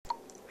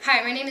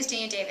Hi, my name is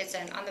Deania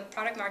Davidson. I'm the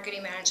Product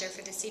Marketing Manager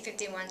for the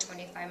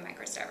C5125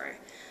 Microserver.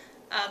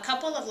 A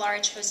couple of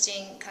large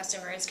hosting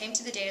customers came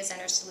to the Data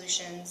Center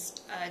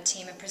Solutions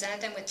team and presented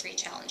them with three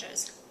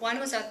challenges. One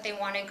was that they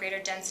wanted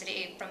greater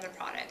density from their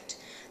product.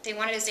 They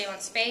wanted to save on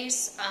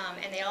space,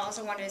 and they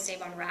also wanted to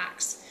save on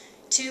racks.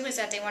 Two was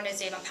that they wanted to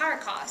save on power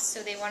costs,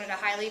 so they wanted a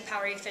highly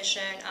power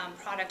efficient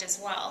product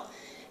as well.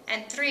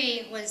 And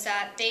three was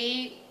that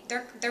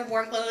their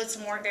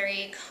workloads weren't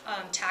very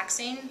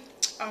taxing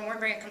or weren't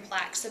very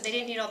complex, so they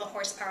didn't need all the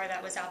horsepower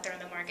that was out there in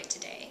the market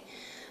today.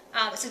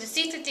 So the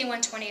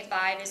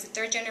C5125 is a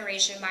third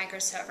generation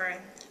microserver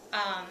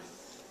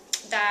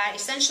that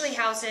essentially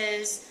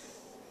houses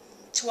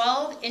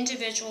 12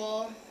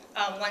 individual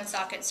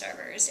one-socket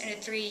servers in a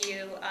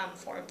 3U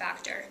form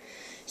factor.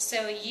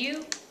 So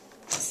you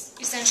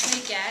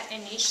essentially get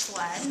in each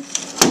sled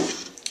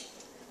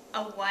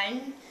a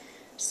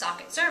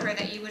one-socket server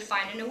that you would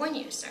find in a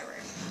 1U server.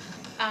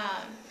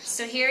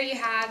 So here you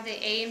have the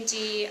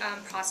AMD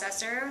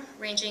processor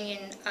ranging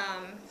in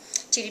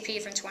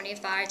TDP from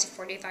 25 to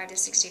 45 to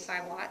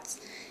 65 watts.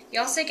 You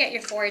also get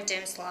your 4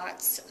 DIMM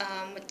slots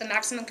with the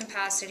maximum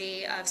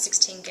capacity of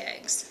 16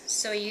 gigs.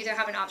 So you either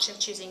have an option of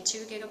choosing 2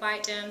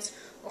 gigabyte DIMMs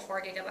or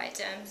 4 gigabyte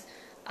DIMMs.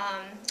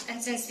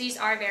 And since these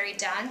are very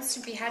dense,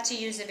 we had to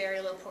use a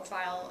very low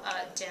profile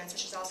DIMMs,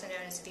 which is also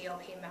known as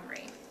VLP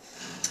memory.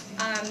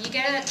 You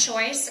get a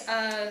choice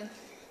of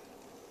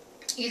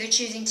either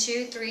choosing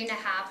 2 3.5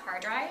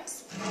 hard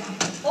drives,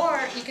 or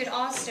you could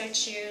also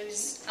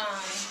choose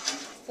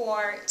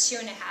for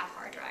 2.5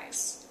 hard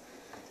drives.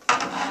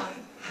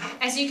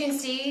 As you can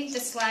see, the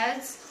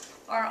sleds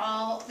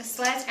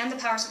and the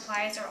power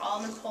supplies are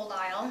all in the cold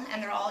aisle,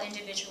 and they're all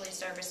individually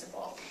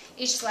serviceable.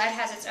 Each sled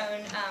has its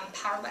own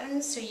power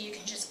buttons, so you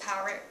can just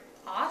power it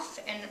off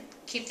and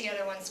keep the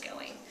other ones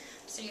going.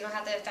 So you don't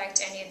have to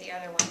affect any of the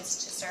other ones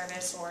to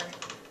service or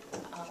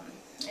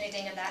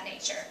anything of that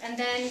nature. And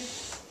then,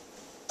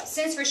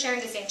 since we're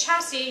sharing the same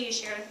chassis, you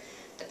share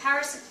the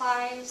power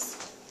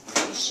supplies,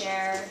 you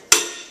share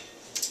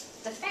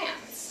the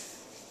fans,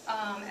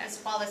 as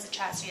well as the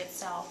chassis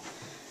itself.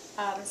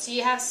 So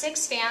you have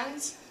 6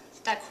 fans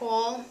that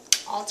cool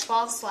all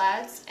 12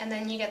 sleds, and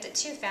then you get the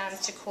 2 fans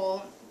to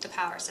cool the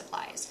power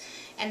supplies.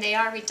 And they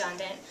are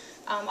redundant.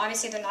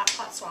 Obviously they're not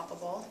hot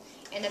swappable.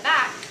 In the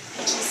back,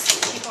 which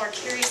is people are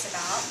curious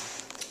about,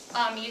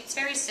 it's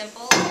very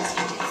simple as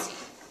you can see.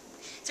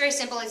 It's very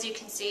simple as you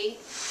can see.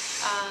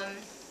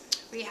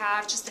 We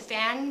have just the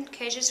fan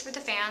cages for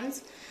the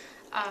fans,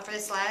 for the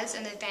sleds,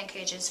 and the fan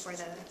cages for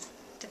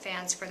the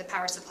fans for the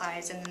power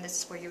supplies, and then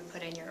this is where you would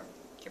put in your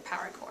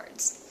power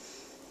cords.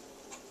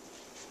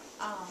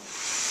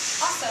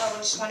 Also, I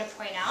just want to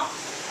point out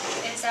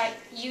is that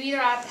you either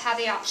have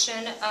the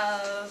option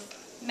of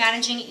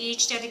managing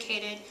each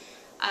dedicated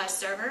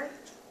server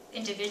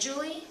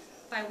individually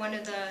by one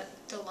of the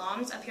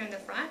LOMs up here in the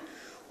front,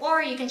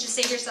 or you can just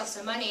save yourself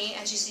some money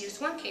and just use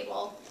one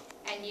cable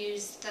and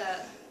use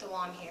the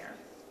LOM here.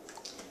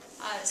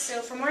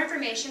 So for more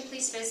information,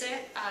 please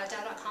visit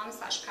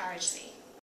dell.com/PowerEdge C.